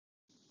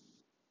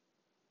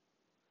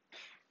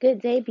Good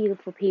day,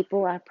 beautiful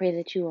people. I pray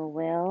that you are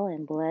well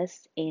and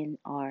blessed and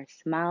are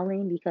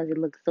smiling because it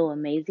looks so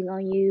amazing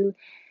on you.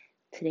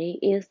 Today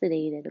is the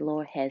day that the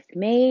Lord has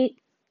made.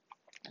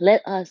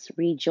 Let us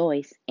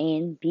rejoice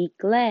and be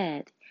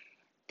glad.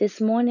 This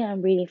morning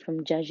I'm reading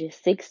from Judges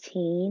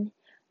 16,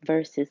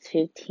 verses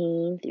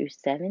 15 through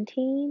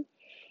 17.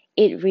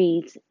 It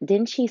reads,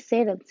 Then she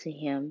said unto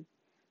him,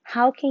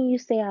 How can you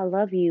say I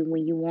love you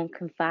when you won't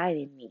confide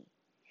in me?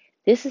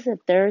 This is the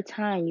third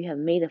time you have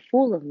made a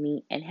fool of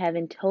me and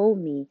haven't told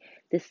me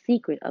the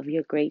secret of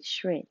your great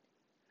strength.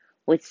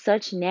 With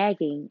such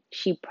nagging,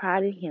 she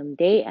prodded him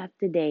day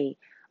after day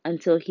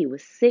until he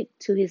was sick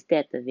to his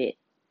death of it.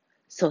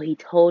 So he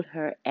told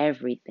her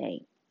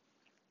everything.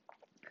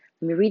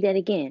 Let me read that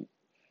again.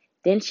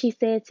 Then she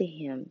said to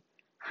him,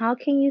 How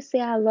can you say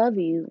I love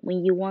you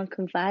when you won't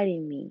confide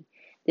in me?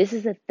 This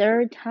is the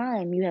third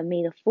time you have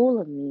made a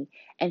fool of me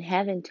and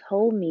haven't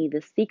told me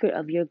the secret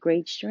of your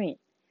great strength.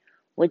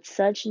 With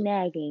such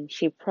nagging,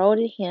 she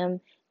prodded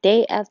him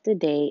day after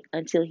day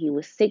until he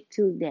was sick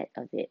to death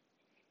of it.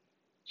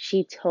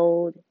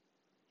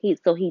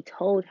 So he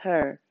told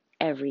her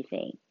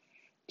everything.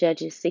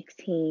 Judges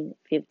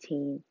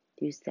 16:15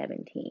 through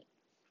 17.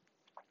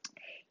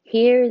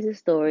 Here is the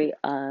story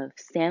of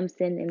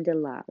Samson and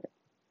Delilah.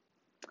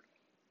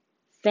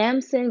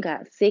 Samson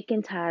got sick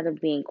and tired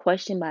of being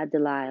questioned by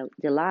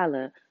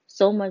Delilah,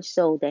 so much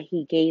so that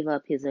he gave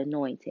up his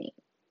anointing.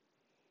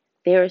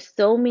 There are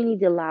so many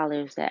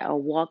Delilahs that are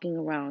walking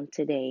around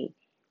today,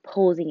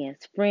 posing as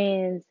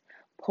friends,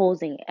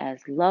 posing as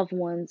loved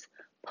ones,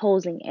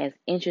 posing as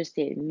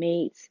interested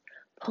mates,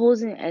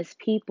 posing as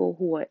people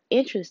who are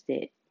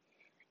interested.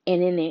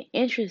 And in their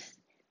interest,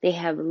 they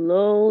have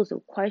loads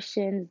of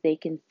questions. They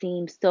can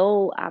seem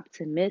so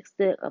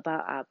optimistic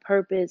about our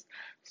purpose,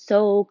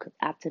 so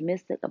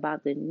optimistic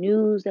about the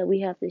news that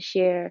we have to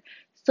share,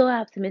 so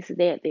optimistic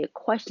that they're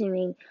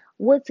questioning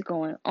what's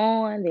going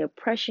on. They're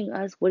pressuring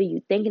us. What are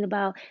you thinking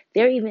about?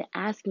 They're even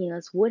asking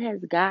us, what has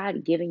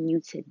God given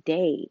you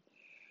today?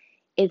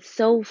 It's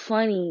so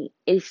funny,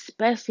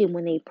 especially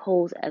when they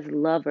pose as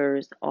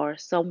lovers or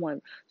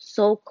someone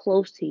so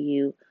close to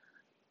you,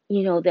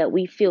 that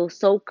we feel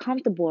so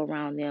comfortable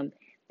around them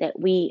that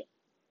we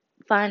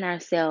find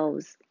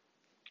ourselves,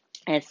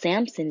 as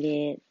Samson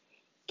did,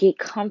 get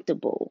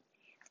comfortable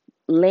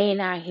laying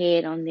our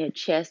head on their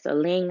chest or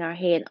laying our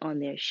head on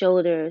their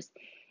shoulders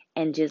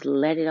and just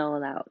let it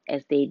all out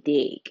as they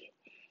dig.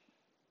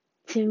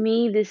 To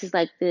me, this is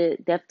like the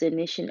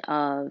definition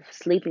of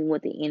sleeping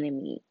with the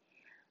enemy.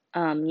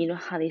 You know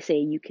how they say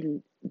you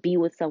can be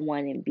with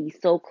someone and be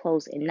so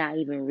close and not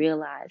even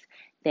realize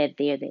that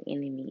they're the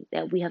enemy.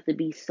 That we have to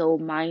be so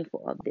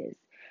mindful of this.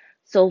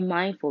 So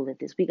mindful of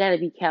this. We got to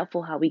be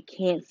careful how we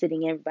can't sit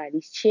in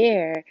everybody's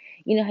chair.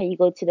 You know how you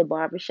go to the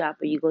barber shop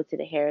or you go to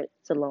the hair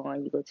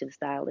salon, you go to the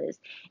stylist,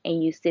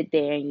 and you sit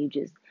there and you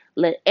just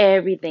let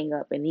everything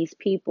up. And these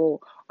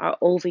people are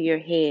over your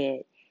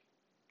head,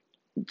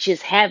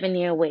 just having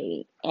their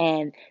way.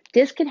 And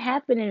this can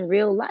happen in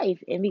real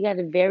life. And we got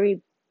to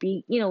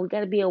we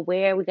got to be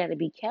aware, we got to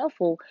be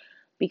careful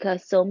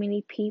because so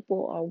many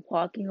people are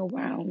walking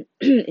around,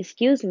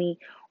 excuse me,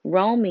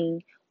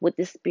 roaming with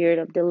the spirit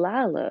of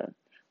Delilah,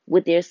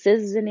 with their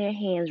scissors in their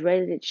hands,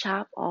 ready to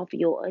chop off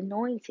your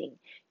anointing.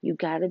 You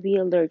got to be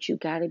alert. You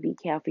got to be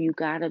careful. You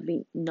got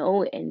to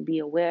know and be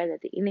aware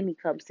that the enemy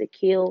comes to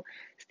kill,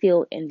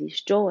 steal, and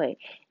destroy.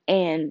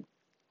 And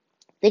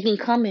they can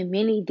come in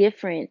many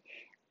different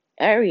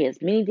areas,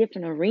 many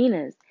different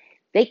arenas.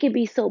 They could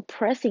be so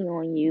pressing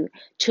on you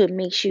to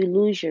make you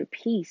lose your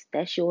peace.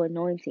 That's your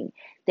anointing.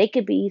 They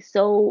could be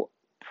so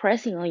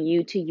pressing on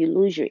you till you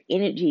lose your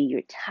energy.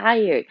 You're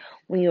tired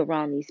when you're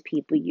around these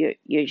people.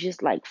 You're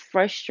just like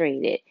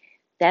frustrated.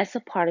 That's a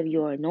part of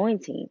your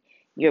anointing.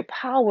 Your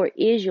power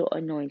is your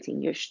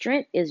anointing. Your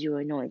strength is your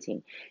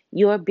anointing.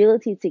 Your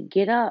ability to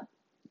get up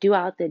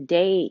throughout the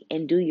day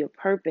and do your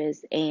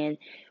purpose and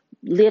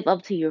live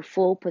up to your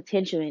full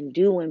potential and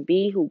do and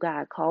be who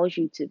God calls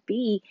you to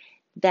be,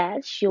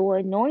 that's your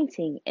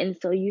anointing. And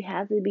so you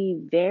have to be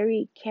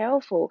very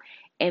careful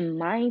and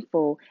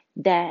mindful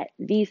that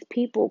these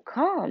people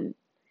come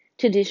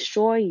to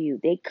destroy you.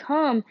 They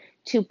come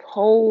to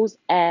pose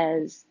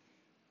as,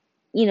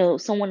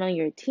 someone on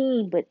your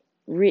team, but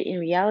in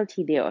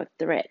reality, they're a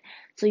threat.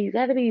 So you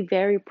got to be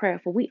very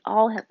prayerful. We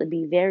all have to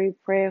be very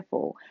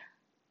prayerful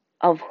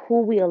of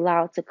who we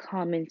allow to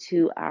come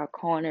into our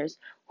corners,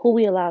 who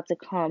we allow to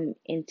come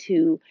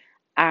into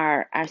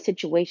our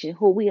situation,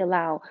 who we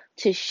allow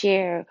to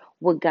share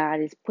what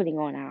God is putting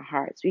on our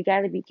hearts. We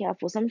got to be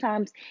careful.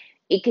 Sometimes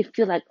it could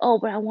feel like, oh,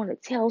 but I want to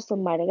tell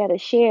somebody, I got to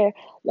share.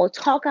 Well,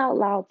 talk out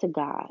loud to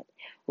God.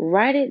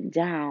 Write it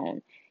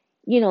down.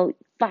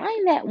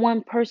 Find that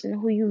one person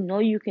who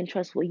you can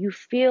trust, where you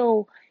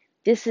feel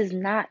this is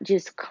not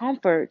just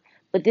comfort,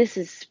 but this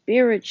is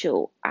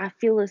spiritual. I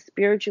feel a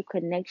spiritual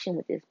connection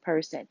with this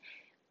person.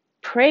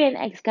 Pray and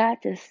ask God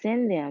to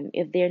send them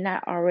if they're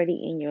not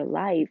already in your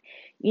life.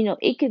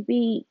 It could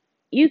be,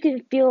 you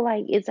can feel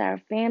like it's our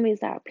family,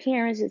 it's our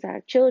parents, it's our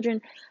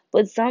children,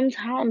 But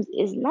sometimes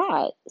it's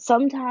not.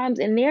 Sometimes,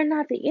 and they're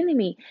not the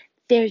enemy.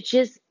 They're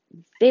just,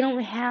 they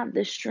don't have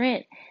the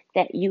strength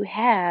that you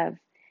have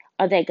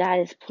or that God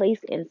has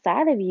placed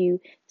inside of you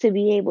to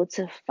be able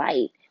to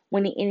fight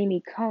when the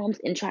enemy comes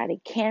and try to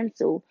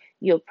cancel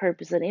your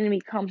purpose. Or the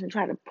enemy comes and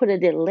try to put a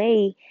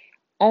delay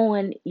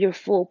on your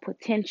full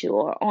potential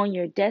or on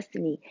your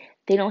destiny.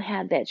 They don't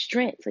have that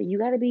strength. So you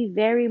got to be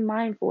very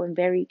mindful and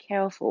very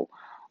careful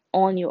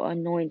on your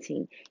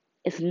anointing.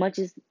 As much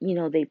as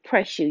they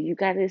press you, you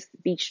got to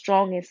be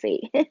strong and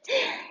say,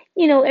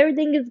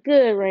 everything is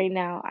good right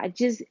now. I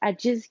just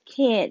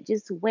can't.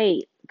 Just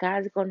wait.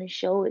 God's going to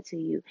show it to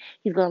you.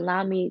 He's going to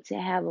allow me to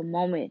have a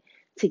moment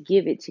to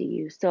give it to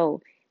you.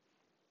 So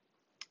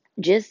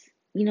just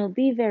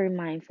be very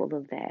mindful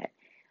of that,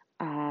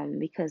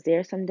 because there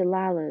are some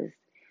Delilahs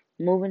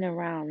moving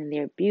around and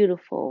they're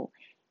beautiful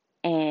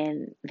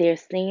and they're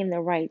saying the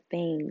right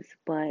things,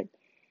 but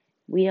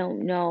we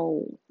don't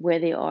know where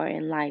they are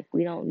in life.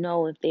 We don't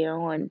know if they're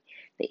on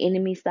the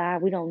enemy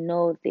side. We don't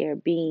know if they're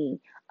being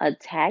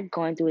attacked,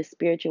 going through a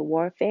spiritual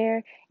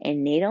warfare,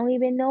 and they don't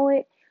even know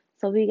it.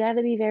 So we got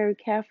to be very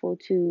careful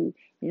to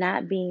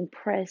not being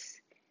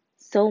pressed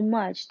so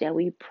much that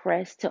we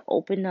press to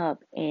open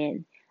up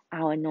and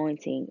our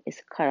anointing is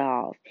cut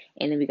off.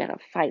 And then we got to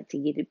fight to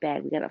get it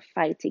back. We got to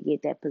fight to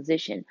get that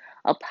position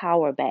of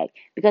power back,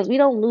 because we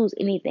don't lose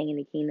anything in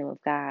the kingdom of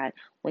God.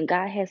 When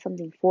God has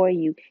something for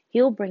you,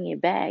 He'll bring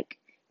it back.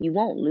 You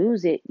won't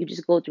lose it. You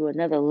just go through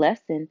another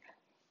lesson,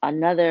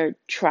 another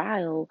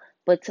trial,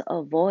 but to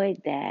avoid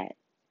that,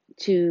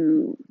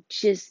 to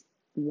just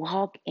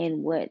walk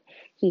in what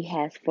He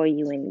has for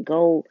you and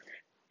go,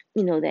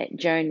 that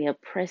journey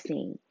of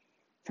pressing.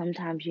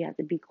 Sometimes you have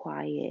to be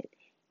quiet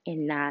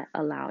and not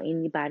allow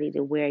anybody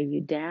to wear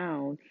you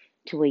down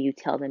to where you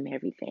tell them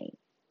everything.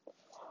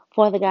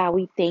 Father God,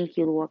 we thank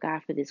you, Lord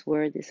God, for this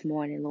word this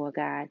morning, Lord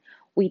God.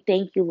 We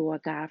thank you,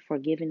 Lord God, for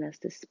giving us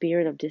the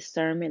spirit of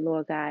discernment,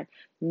 Lord God,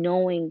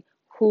 knowing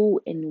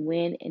who and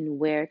when and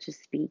where to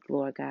speak,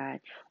 Lord God.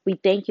 We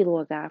thank you,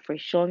 Lord God, for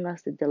showing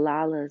us the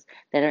Delilahs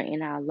that are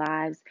in our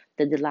lives,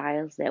 the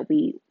Delilahs that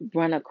we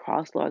run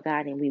across, Lord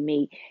God, and we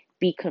may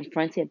be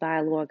confronted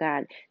by, Lord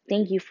God.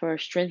 Thank you for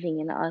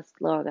strengthening us,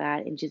 Lord God,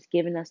 and just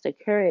giving us the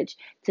courage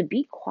to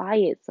be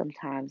quiet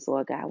sometimes,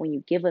 Lord God, when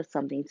you give us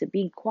something, to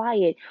be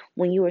quiet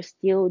when you are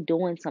still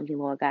doing something,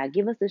 Lord God.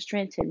 Give us the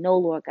strength to know,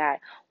 Lord God.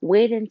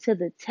 Wait until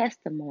the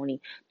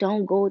testimony.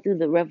 Don't go through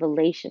the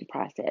revelation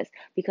process,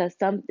 because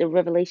the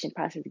revelation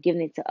process is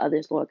giving it to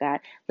others, Lord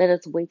God. Let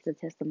us wait till the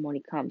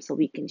testimony comes so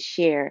we can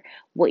share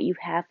what you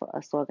have for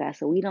us, Lord God,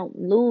 so we don't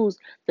lose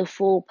the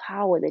full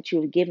power that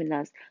you have given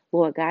us,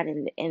 Lord God,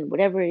 and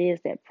whatever it is,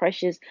 that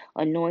precious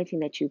anointing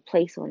that you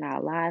place on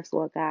our lives,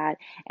 Lord God,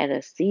 at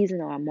a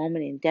season or a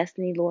moment in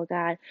destiny, Lord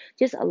God.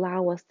 Just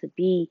allow us to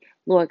be,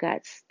 Lord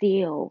God,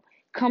 still.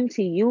 Come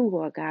to you,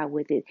 Lord God,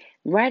 with it.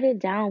 Write it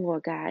down,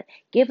 Lord God.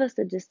 Give us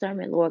the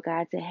discernment, Lord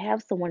God, to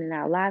have someone in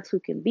our lives who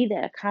can be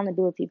that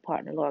accountability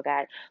partner, Lord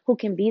God, who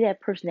can be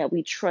that person that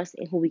we trust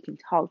and who we can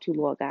talk to,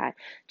 Lord God.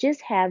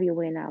 Just have your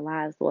way in our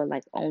lives, Lord,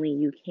 like only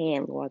you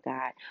can, Lord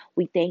God.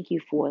 We thank you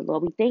for it,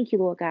 Lord. We thank you,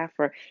 Lord God,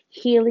 for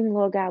healing,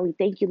 Lord God. We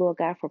thank you, Lord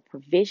God, for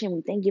provision.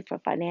 We thank you for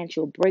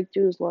financial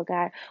breakthroughs, Lord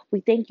God.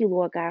 We thank you,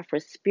 Lord God, for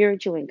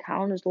spiritual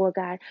encounters, Lord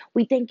God.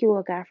 We thank you,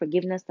 Lord God, for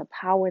giving us the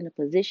power and the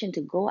position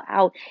to go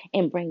out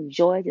and bring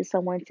joy to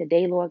someone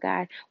today, Lord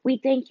God. We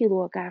thank you,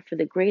 Lord God, for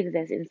the greater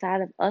that's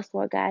inside of us,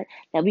 Lord God,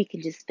 that we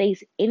can just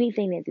face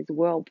anything that this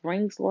world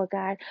brings, Lord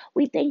God.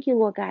 We thank you,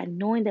 Lord God,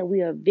 knowing that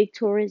we are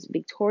victorious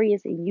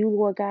in you,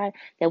 Lord God,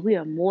 that we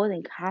are more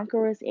than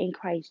conquerors in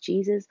Christ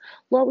Jesus.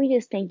 Lord, we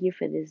just thank you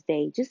for this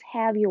day. Just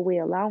have your way,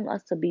 allowing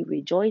us to be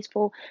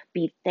rejoiceful,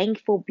 be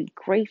thankful, be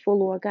grateful,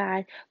 Lord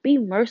God. Be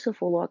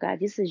merciful, Lord God,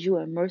 just as you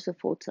are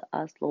merciful to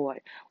us,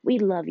 Lord. We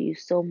love you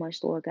so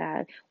much, Lord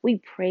God. We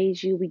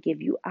praise you. We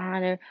give you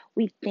honor.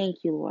 We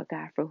thank you, Lord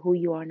God, for who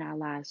you are in our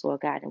lives,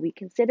 Lord God. And we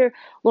consider,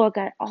 Lord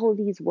God, all of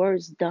these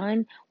words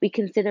done. We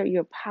consider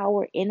your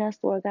power in us,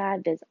 Lord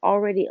God, that's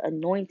already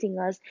anointing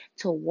us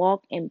to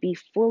walk and be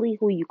fully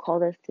who you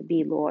called us to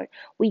be, Lord.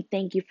 We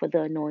thank you for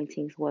the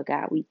anointings, Lord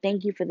God. We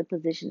thank you for the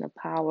position of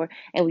power,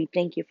 and we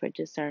thank you for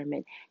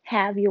discernment.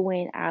 Have your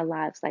way in our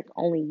lives like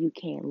only you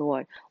can,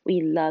 Lord.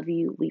 We love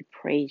you. We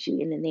praise you.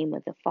 In the name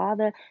of the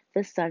Father,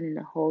 the Son, and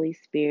the Holy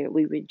Spirit,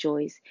 we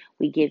rejoice.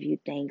 We give you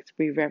thanks.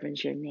 We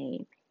reverence your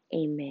name.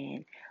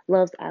 Amen.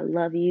 Loves, I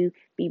love you.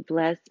 Be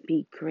blessed.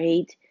 Be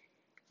great.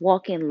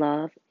 Walk in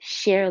love,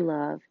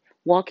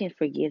 walk in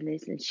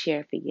forgiveness, and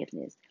share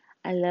forgiveness.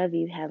 I love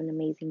you. Have an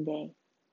amazing day.